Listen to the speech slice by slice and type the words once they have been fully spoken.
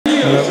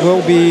And it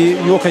will be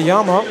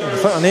Yokoyama. I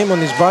think a name on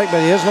his back,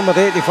 but he is number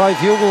 85.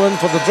 He'll go in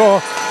for the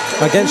draw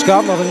against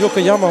Gardner, and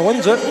Yokoyama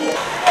wins it.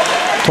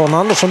 Tom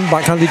Anderson,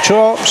 backhanded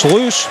chops,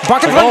 loose,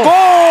 back in front, goal!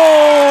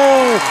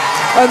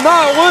 And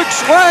that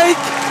looks like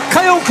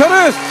Kyle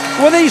Carruth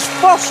with his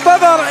first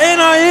ever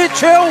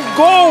NIHL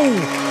goal.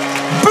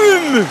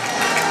 Boom!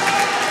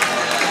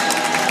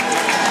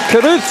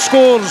 Carruth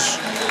scores.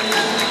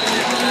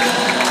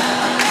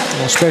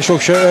 A special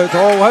shout out to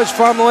all his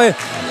family.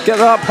 Get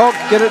that puck,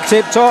 get it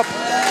taped up.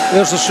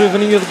 There's the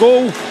souvenir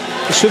goal,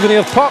 the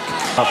souvenir puck.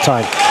 Up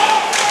time.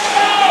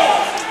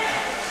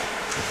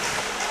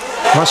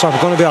 That's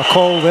going to be a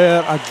call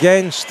there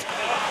against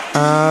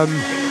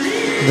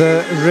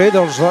the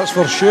Raiders, that's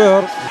for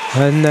sure.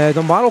 And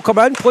Dunbar will come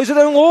in, plays it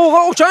down low,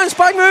 little chance,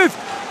 back move.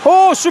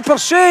 Oh, super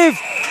save,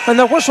 and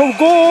the whistle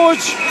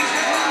goes.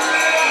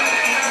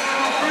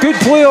 Good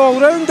play all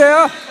round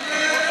there.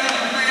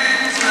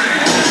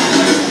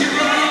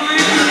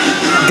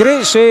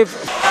 Great save.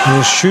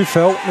 There's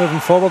Schufelt moving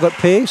forward at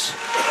pace.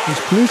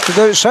 He's moved to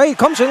the outside,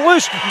 comes in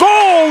loose.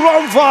 Goal,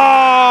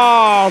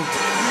 Romford!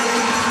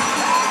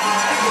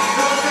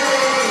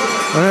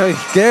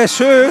 Guess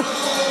who?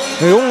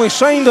 He only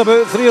signed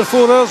about 3 or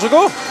 4 hours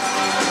ago.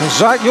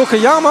 Zach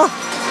Yokoyama.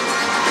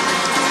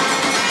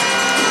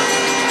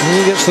 And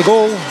he gets the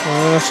goal.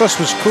 The assist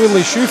was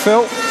clearly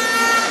Schufelt.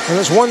 And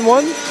it's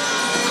 1-1.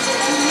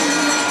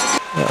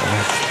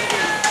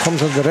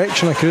 Comes in the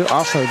direction of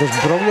Arsenal does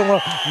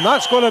brilliantly. And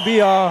that's going to be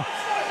a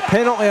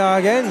penalty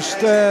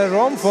against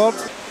Romford.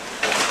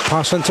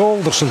 Pass into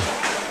Alderson.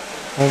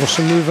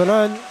 Alderson moving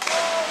in.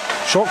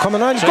 Shot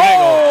coming in.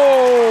 Goal!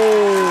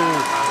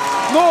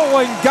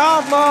 Nolan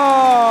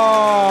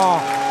Gardner!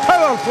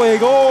 Power play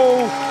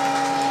goal!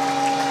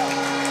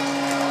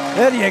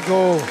 There you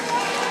go.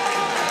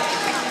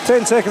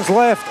 10 seconds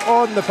left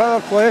on the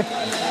power play.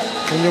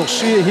 And you'll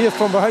see it here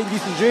from behind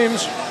Ethan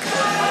James.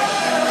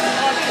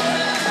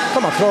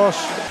 Come across.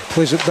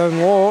 Plays it down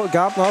low.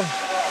 Gardner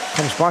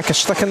comes back, a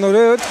stick in the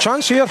road.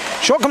 Chance here.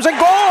 Shot comes in.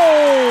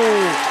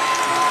 Goal!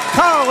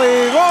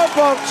 Callie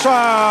Robertson!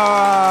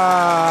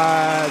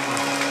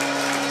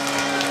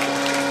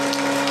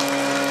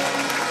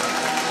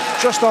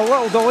 Just a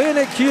little delay in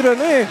it,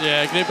 Kieran, eh?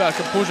 Yeah, great bit of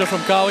composure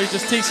from Callie.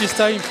 Just takes his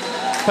time,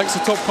 picks the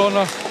top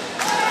corner.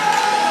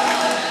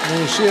 And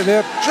you see it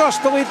there,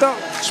 just delayed that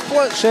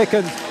split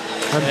second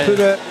and put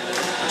it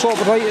top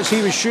right as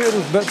he was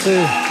shooting, but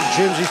to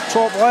James's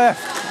top left.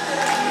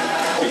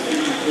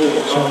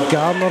 So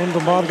Gardner and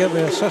Dunbar get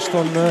the assist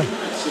on the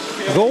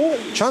goal.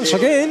 Chance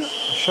again.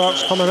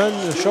 Sharks coming in.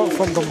 The shot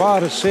from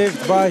Dunbar is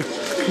saved by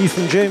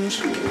Ethan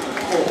James.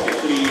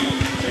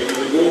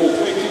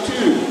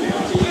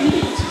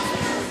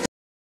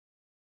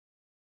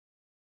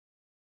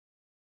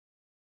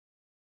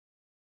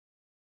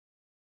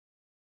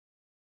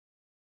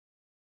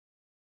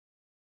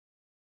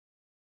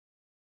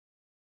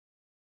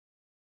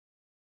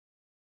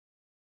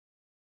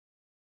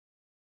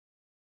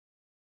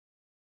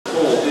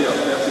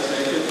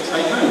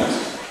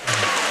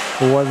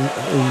 One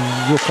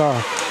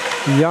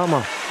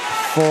Yokoyama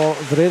for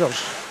the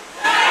Raiders.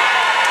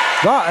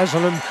 That is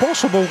an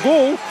impossible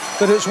goal,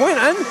 but it's went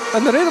in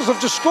and the Raiders have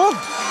just scored.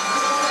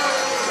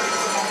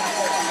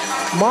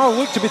 Mar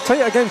looked to be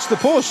tight against the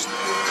post,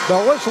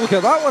 but let's look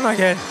at that one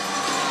again.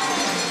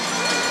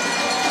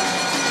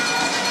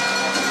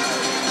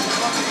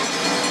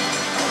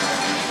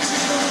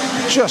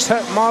 Just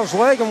hit Mar's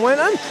leg and went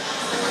in.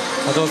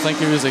 I don't think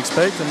he was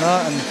expecting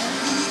that. And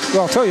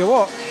well, I'll tell you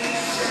what.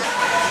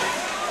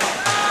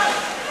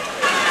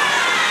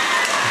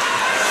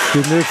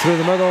 Good move through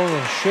the middle,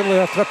 surely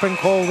a tripping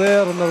call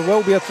there, and there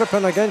will be a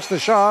tripping against the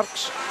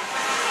Sharks.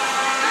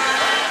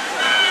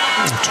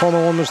 Tom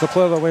Allen was the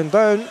player that went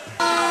down.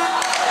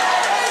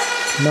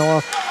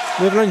 Miller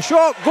moving in,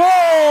 shot,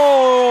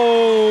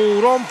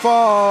 goal!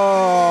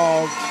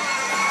 Romford!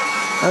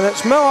 And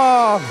it's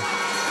Miller.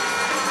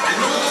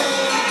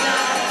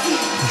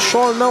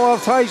 Sean Miller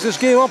ties this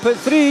game up at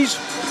 3s.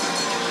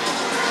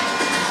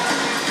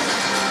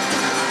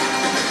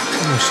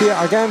 And you see it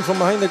again from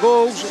behind the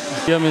goals.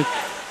 yeah, I mean,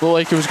 looked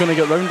like he was going to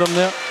get round him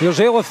there. Here's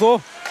Ailiff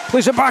though,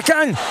 plays it back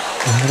in.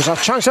 There's a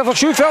chance there for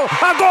Schufelt.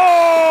 A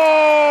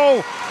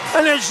goal!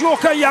 And it's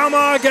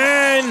Yokoyama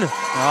again. No,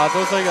 I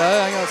don't think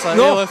that. I think that's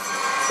no. Ailiff.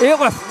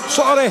 Ailiff,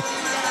 sorry.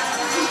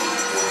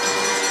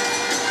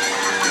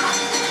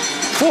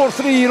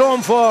 4-3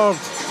 Romford.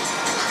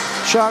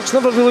 Sharks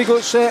never really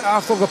got set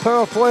after the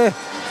power play.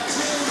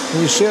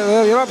 And you see it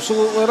there, you're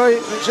absolutely right.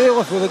 It's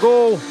Ailiff with a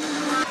goal.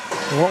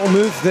 A little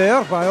move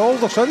there by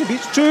Alderson,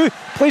 beats 2,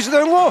 plays it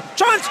down low,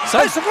 chance,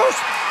 hits the post.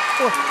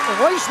 The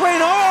lights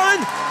went on,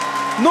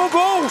 no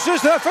goal,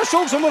 says the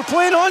officials, and we're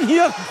playing on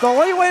here. The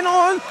light went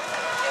on.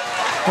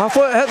 I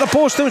thought it hit the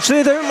post and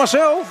stayed out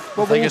myself,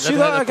 but we'll see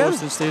that again.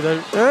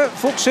 Yeah,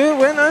 folks say it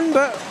went in,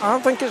 but I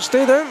think it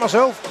stayed out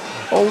myself.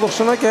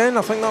 Alderson again,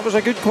 I think that was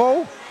a good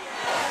call.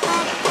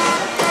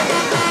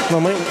 I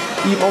might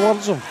eat my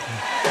words,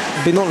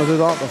 I've been known to do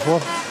that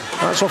before.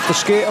 That's off the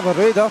skate of a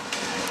Raider.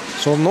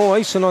 So no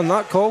icing on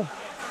that call.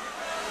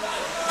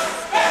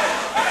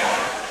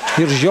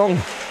 Here's Young.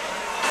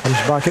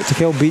 Comes back out to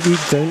Kel Beattie,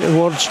 down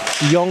towards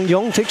Young.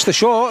 Young takes the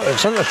shot,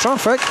 it's into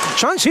traffic.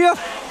 Chance here.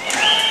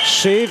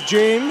 Save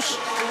James.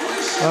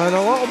 And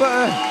a little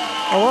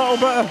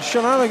bit of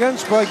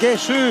shenanigans by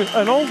guess who?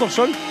 And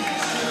Alderson.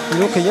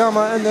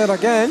 Yokoyama in there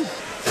again.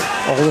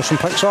 Alderson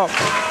picks up.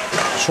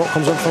 Shot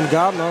comes in from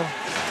Gardner.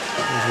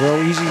 As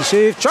well, easy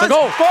save. Chance.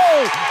 Goal!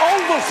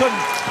 Alderson!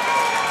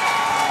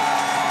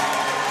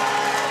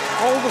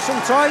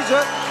 Alderson tries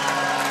it.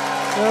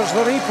 There's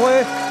the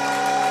replay.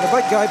 The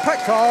big guy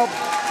picked up.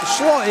 The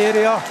slot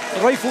area.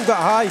 Rifled it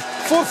high.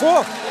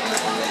 4-4.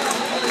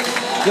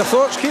 Your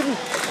thoughts, Kieran?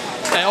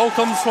 It all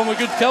comes from a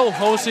good kill.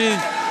 Obviously,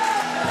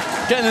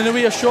 getting in the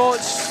way of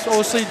shots.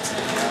 Obviously,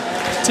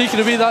 taking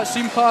away that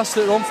seam pass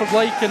that Romford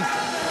like, and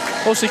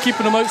obviously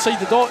keeping them outside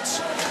the dots.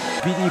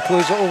 BD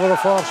plays it over the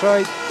far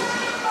side.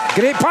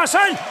 Great pass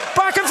in!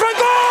 Back in front,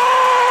 goal!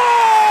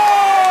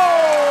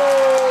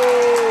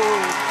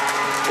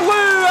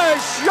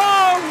 Lewis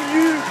Young,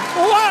 you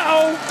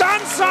little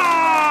dancer!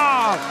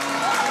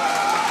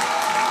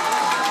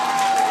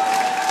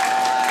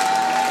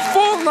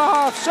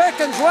 4.5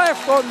 seconds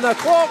left on the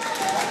clock.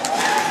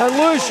 And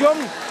Lewis Young.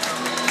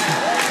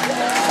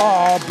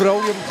 Oh,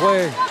 brilliant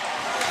play.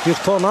 Here's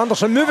Tom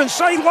Anderson moving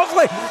side,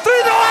 lovely.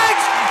 Through the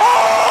legs!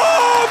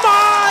 Oh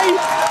my!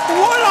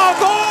 What a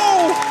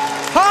goal!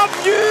 Have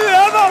you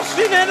ever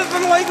seen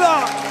anything like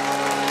that?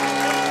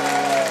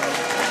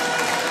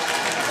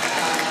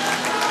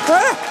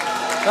 Huh?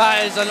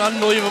 That is an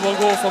unbelievable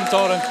goal from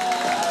Torren.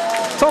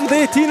 Turned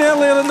 18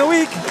 earlier in the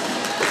week.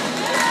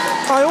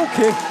 Aye,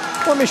 okay.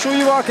 Let me show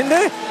you what I can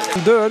do.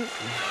 I'm doing.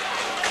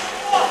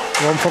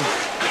 Romford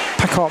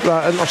pick up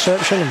that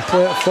interception and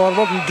play it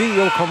forward, and D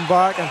will come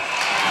back, and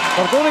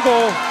they're going to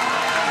go.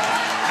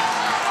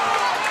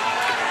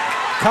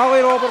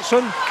 Callie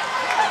Robertson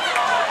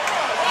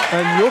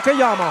and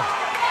Yokoyama.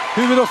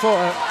 Who would have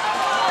thought it?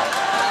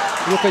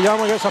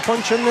 Yokoyama gets a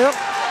punch in there.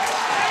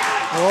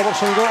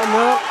 Robertson got him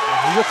there.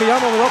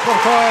 Yokoyama with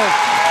uppercut.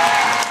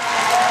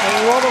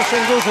 And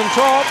Robertson goes on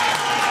top.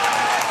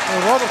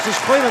 And Robertson's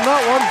claiming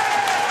that one.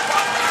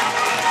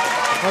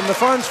 And the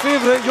fans'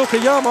 favourite,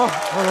 Yokoyama,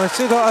 and I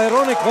say that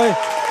ironically,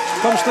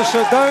 comes to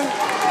sit down,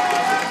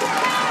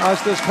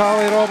 as does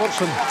Callie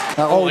Robertson.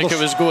 That looked like it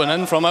was going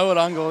in from our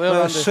angle there,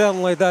 Andy. It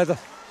certainly did.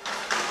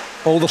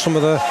 Alderson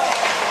with the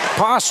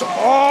pass.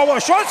 Oh, what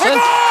a shot! It's a goal!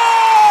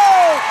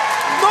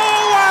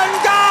 Nolan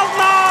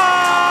Gardner!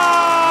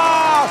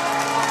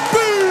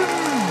 Boom!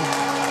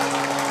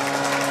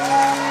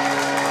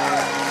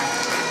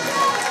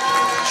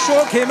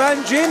 Shot came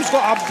in. James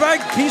got a big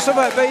piece of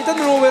it, but he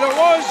didn't know where it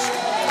was.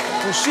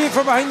 We'll see it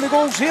from behind the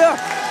goals here.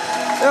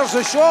 There's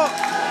the shot.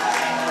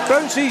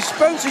 Bounces,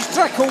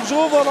 trickles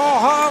over. Oh,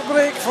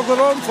 heartbreak for the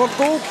Romford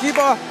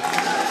goalkeeper.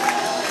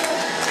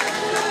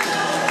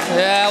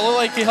 Yeah, it looked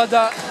like he had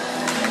that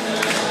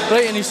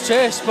right in his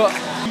chest, but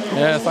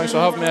yeah, thanks for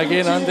having me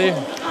again, Andy.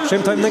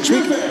 Same time next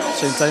week?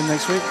 Same time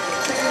next week.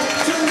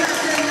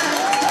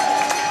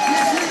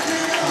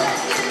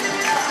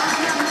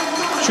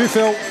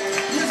 Sheffield.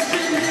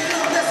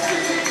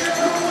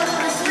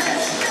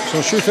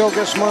 So Sheffield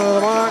gets man of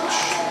the match.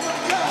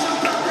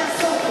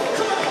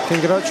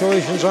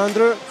 Congratulations,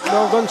 Andrew.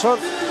 Well done, sir.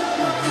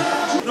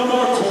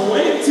 Number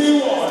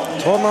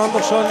 21. Tom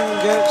Anderson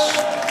gets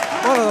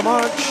man of the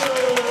match.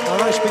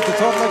 And I speak to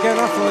Tom again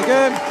after the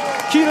game.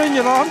 Kieran,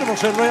 you're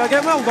 100% right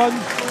again. Well done.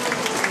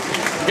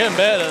 I'm getting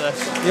better at this.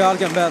 You are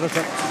getting better at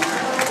it.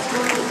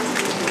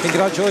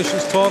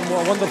 Congratulations, Tom.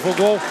 What a wonderful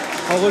goal.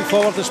 I look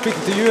forward to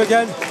speaking to you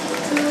again.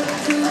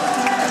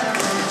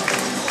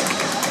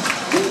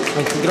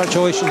 And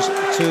congratulations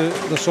to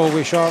the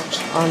Solway Sharks.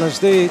 And as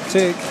they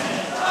take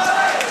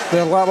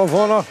their lap of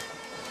honour,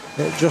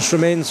 it just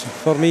remains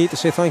for me to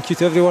say thank you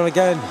to everyone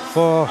again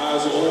for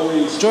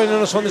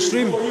joining us on the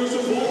stream.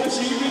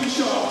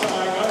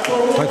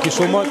 Thank you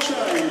so much.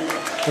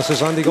 This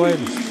is Andy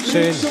Glenn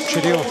saying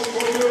cheerio.